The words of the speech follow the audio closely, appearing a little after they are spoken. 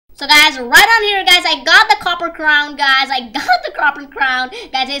So guys, right on here guys, I got the copper crown guys. I got the copper crown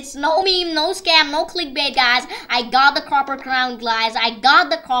guys. It's no meme, no scam, no clickbait guys. I got the copper crown guys. I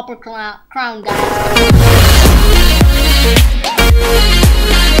got the copper crown guys.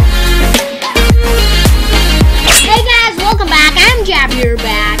 Hey guys, welcome back. I'm Jab here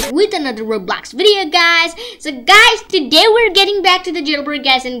back with another Roblox video guys. So guys, today we're getting back to the jailbreak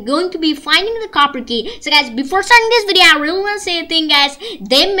guys and going to be finding the copper key. So guys, before starting this video, I really want to say a thing guys.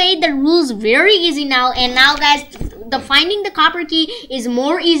 They made the rules very easy now, and now guys, the finding the copper key is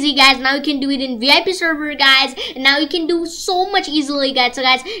more easy guys. Now you can do it in VIP server guys, and now you can do so much easily guys. So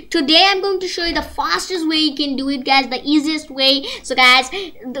guys, today I'm going to show you the fastest way you can do it guys, the easiest way. So guys,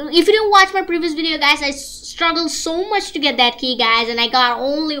 if you didn't watch my previous video guys, I struggled so much to get that key guys, and I got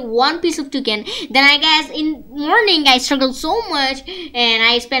only one piece of token. Then I guess in morning I struggled so much and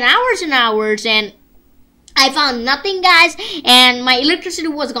I spent hours and hours and I found nothing guys, and my electricity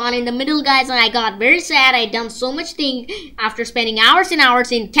was gone in the middle guys, and I got very sad. I done so much thing after spending hours and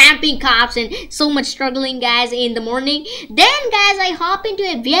hours in camping cops and so much struggling guys in the morning. Then guys, I hop into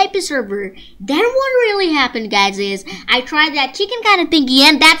a VIP server. Then what really happened guys is I tried that chicken kind of thingy,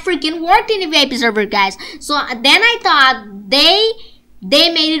 and that freaking worked in a VIP server guys. So then I thought they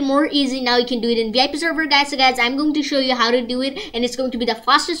made it more easy. Now you can do it in VIP server guys. So guys, I'm going to show you how to do it, and it's going to be the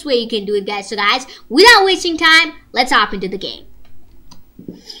fastest way you can do it guys. So guys, without wasting time, let's hop into the game.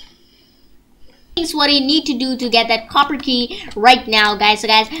 Here's what you need to do to get that copper key right now guys. So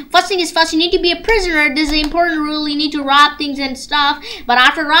guys, first thing is first, you need to be a prisoner. This is an important rule. You need to rob things and stuff, but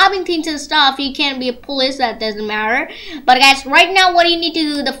after robbing things and stuff, you can't be a police. That doesn't matter. But guys, right now what you need to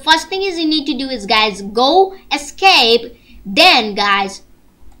do, the first thing is you need to do is guys, go escape. Then guys,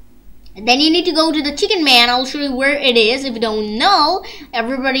 then you need to go to the chicken man. I'll show you where it is. If you don't know,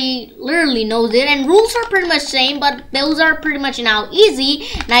 everybody literally knows it, and rules are pretty much same, but those are pretty much now easy.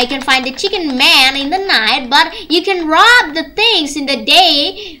 Now you can find the chicken man in the night, but you can rob the things in the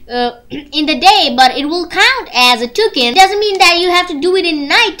day but it will count as a token. It doesn't mean that you have to do it in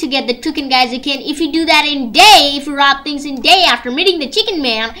night to get the token guys. You can, if you do that in day, if you rob things in day after meeting the chicken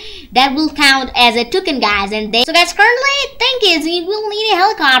man, that will count as a token guys. And so guys, currently think is you will need a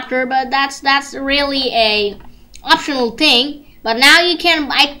helicopter, but that's really a optional thing. But now you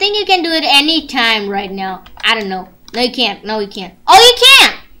can, I think you can do it anytime right now. I don't know. No you can't. No you can't. Oh, you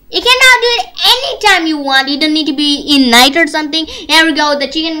can! You can now do it anytime you want. You don't need to be in night or something. Here we go. The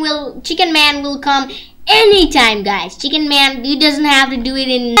chicken man will come anytime guys. Chicken man, you doesn't have to do it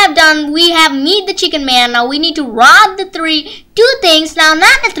in. We have meet the chicken man. Now we need to rob the two things. Now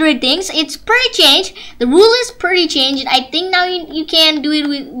not the three things, it's pretty changed. The rule is pretty changed. I think now you can do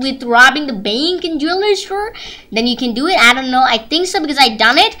it with robbing the bank and jewelry store. Then you can do it. I don't know, I think so, because I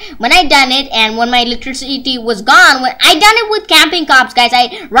done it. When I done it and when my electricity was gone, when I done it with camping cops guys.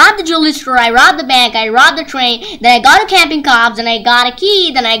 I robbed the jewelry store, I robbed the bank, I robbed the train, then I got a camping cops, and I got a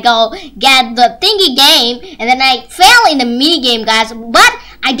key, then I go get the thingy game, and then I fell in the mini game guys. But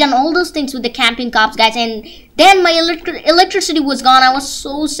I done all those things with the camping cops guys, and then my electricity was gone. I was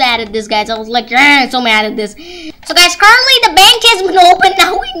so sad at this guys. I was like, so mad at this. So guys, currently the bank has been opened.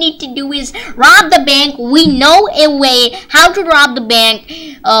 Now we need to do is rob the bank. We know a way how to rob the bank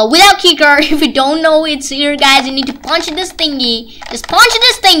without kicker. If you don't know, it's here guys. You need to punch this thingy. Just punch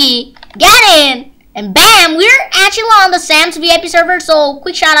this thingy. Get in. And bam, we're actually on the Sam's VIP server. So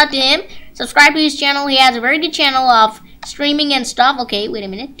quick shout out to him. Subscribe to his channel. He has a very good channel of streaming and stuff. Okay, wait a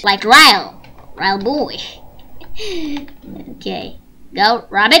minute. Like Ryle boy. Okay, go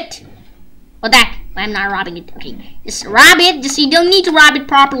rob it. What the heck? I'm not robbing it. Okay, just rob it. Just, you don't need to rob it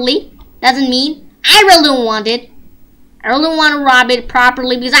properly. Doesn't mean I really don't want it. I really don't want to rob it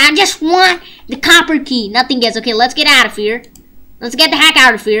properly because I just want the copper key. Nothing else. Okay, let's get out of here. Let's get the heck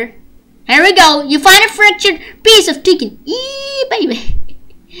out of here. Here we go. You find a fractured piece of chicken. Eee,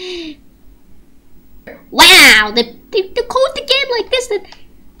 baby. Wow, they code the game like this. That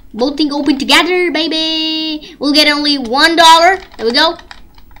both things open together, baby. We'll get only $1. There we go.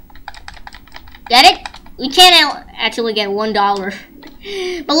 Get it? We can't actually get $1.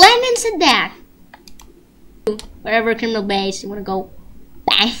 But Landon said that. Wherever criminal base you wanna go.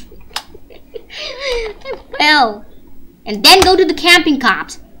 Bang. Well, and then go to the camping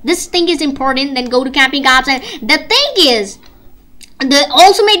cops. This thing is important. Then go to camping cops, and the thing is, they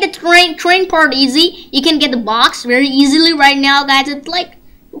also made the train part easy. You can get the box very easily right now, guys. It's like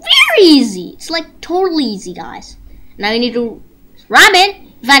very easy. It's like totally easy, guys. Now you need to rob it.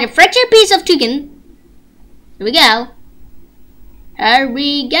 Find a fractured piece of chicken. Here we go. Here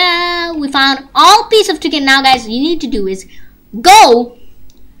we go. We found all piece of chicken. Now, guys, you need to do is go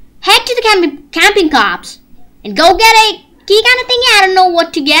head to the camping cops and go get a key kind of thing. I don't know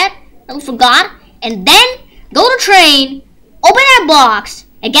what to get. I forgot. And then go to train, open that box,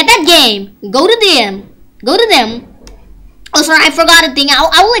 and get that game. Go to them. Go to them. Oh, sorry, I forgot a thing.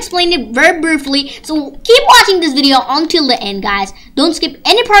 I will explain it very briefly. So keep watching this video until the end, guys. Don't skip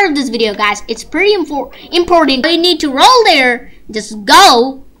any part of this video, guys. It's pretty important. You need to roll there. Just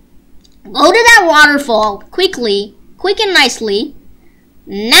go to that waterfall quickly, quick and nicely.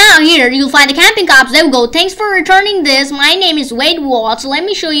 Now here you'll find the camping cops. There we go. Thanks for returning this. My name is wont. So let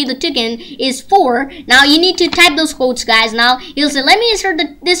me show you the token is 4. Now you need to type those codes, guys. Now you'll say, let me insert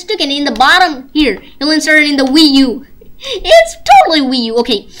this token in the bottom here. You'll insert it in the Wii U. It's totally Wii U.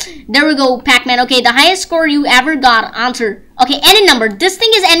 Okay, there we go, Pac-Man. Okay, the highest score you ever got. Answer. Okay, any number. This thing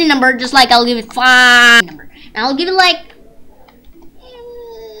is any number. Just like I'll give it 5. Number. And I'll give it like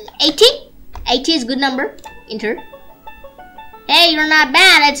 80. 80 is a good number. Enter. Hey, you're not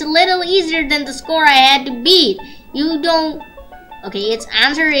bad. It's a little easier than the score I had to beat. You don't. Okay, its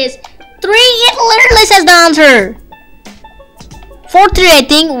answer is 3. It literally says the answer. 4 3. I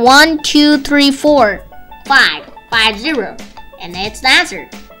think 1 2 3 4 5. 50, and that's the answer.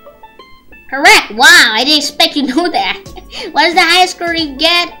 Correct. Wow, I didn't expect you to know that. What is the highest score you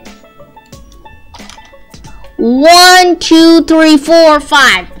get? 1 2 3 4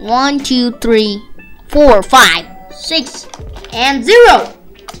 5. 1 2 3 4 5 6 and 0.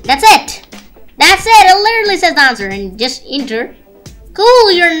 That's it. That's it. It literally says the answer, and just enter.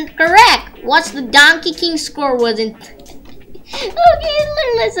 Cool, you're correct. What's the Donkey King score? Wasn't. Okay, it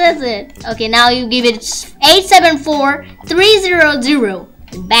literally says it. Okay, now you give it 874300.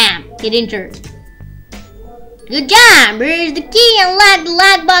 Bam, hit enter. Good job. Here's the key. Unlock the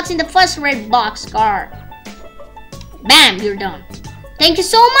lock box in the first red box car. Bam, you're done. Thank you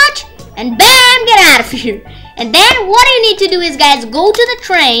so much. And bam, get out of here. And then what you need to do is, guys, go to the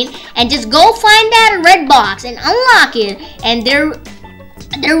train and just go find that red box and unlock it. And there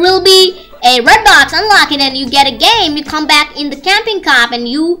will be a red box, unlock it, and you get a game. You come back in the camping cop and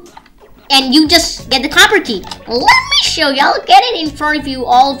you just get the copper key. Let me show you. I'll get it in front of you,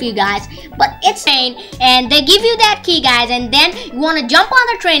 all of you guys. But it's insane, and they give you that key, guys, and then you want to jump on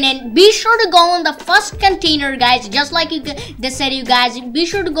the train and be sure to go on the first container, guys. Just like they said, you guys, be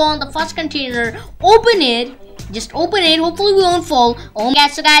sure to go on the first container. Open it. Just open it. Hopefully we won't fall. Oh,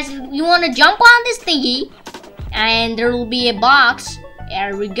 guys, so guys, you want to jump on this thingy, and there will be a box.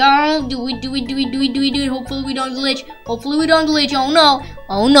 There we go. Do it. Hopefully we don't glitch.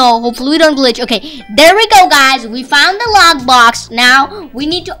 Oh no. Hopefully we don't glitch. Okay, there we go, guys. We found the lock box. Now we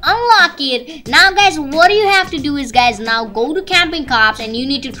need to unlock it. Now, guys, what you have to do is, guys, now go to camping cops and you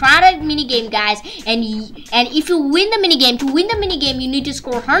need to try that mini game, guys. And if you win the mini game, you need to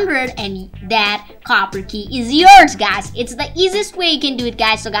score 100, and that copper key is yours, guys. It's the easiest way you can do it,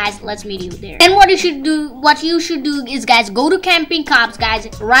 guys. So, guys, let's meet you there. And what you should do is, guys, go to camping cops, guys.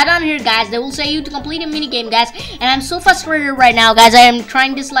 Right on here, guys. They will say you to complete a mini game, guys. And I'm so frustrated right now, guys. I am trying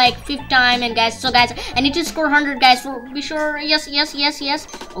this like 5th time, and guys, so guys, I need to score 100, guys. For be sure. Yes.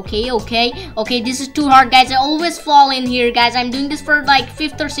 Okay, this is too hard, guys. I always fall in here, guys. I'm doing this for like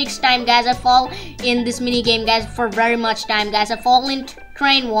 5th or 6th time, guys. I fall in this mini game, guys, for very much time, guys. I fall in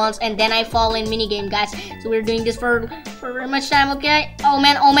train once, and then I fall in mini game, guys. So we're doing this for very much time. Okay. Oh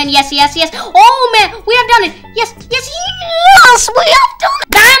man, yes. Oh man, we have done it. Yes, we have done it.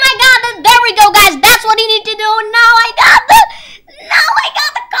 Bam, I got it. There we go, guys. That's what you need to do. Now I got the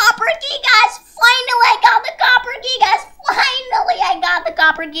copper key, guys. Finally, I got the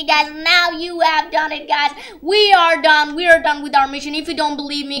copper key, guys. Now you have done it, guys. We are done with our mission. If you don't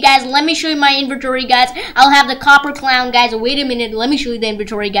believe me, guys, let me show you my inventory, guys. I'll have the copper clown, guys. Wait a minute. Let me show you the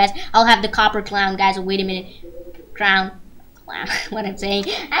inventory, guys. I'll have the copper clown, guys. Wait a minute. Clown. What I'm saying.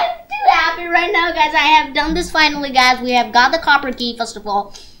 I'm too happy right now, guys. I have done this finally, guys. We have got the copper key, first of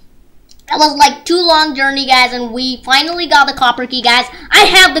all. That was like too long journey, guys, and we finally got the copper key, guys. I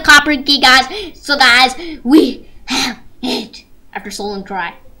have the copper key, guys. So, guys, we have it after so long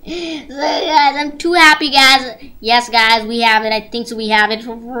try. So, guys, I'm too happy, guys. Yes, guys, we have it. I think so. We have it. Yes,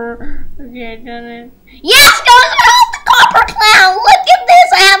 guys, I have the copper clown. Look at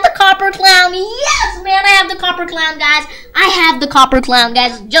this. I have the copper clown. Yes, man, I have the copper clown, guys. I have the copper clown,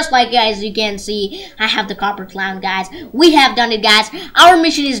 guys. Just like, guys, you can see, I have the copper clown, guys. We have done it, guys. Our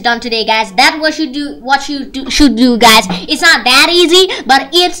mission is done today, guys. That's what you should do, guys. It's not that easy, but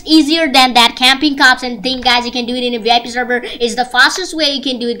it's easier than that camping cops and thing, guys. You can do it in a VIP server. It's the fastest way you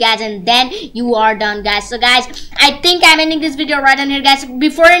can do it, guys, and then you are done, guys. So, guys, I think I'm ending this video right on here, guys.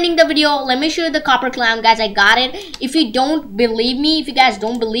 Before ending the video, let me show you the copper clown, guys. I got it. If you don't believe me, if you guys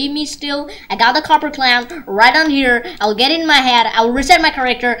don't believe me, still. I got the copper clown right on here. I'll get in my head. I will reset my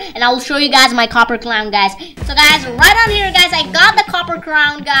character and I will show you guys my copper clown, guys. So guys, right on here, guys, I got the copper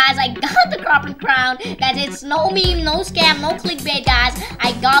crown, guys. I got the copper crown, guys. It's no meme, no scam, no clickbait, guys.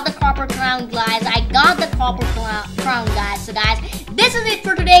 I got the copper crown, guys. I got the copper crown, guys. So guys, this is it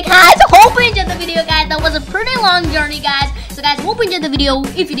for today, guys. Hope you enjoyed the video, guys. That was a pretty long journey, guys. So guys, hope you enjoyed the video.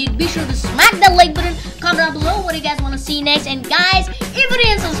 If you did, be sure to smack that like button. Comment down below what you guys want to see next. And guys, if you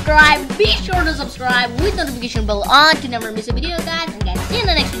didn't subscribe, be sure to subscribe with notification bell on to never miss a video, guys. And guys, see you in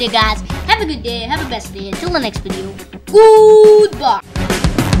the next video, guys. Have a good day. Have a best day. Until the next video. Goodbye.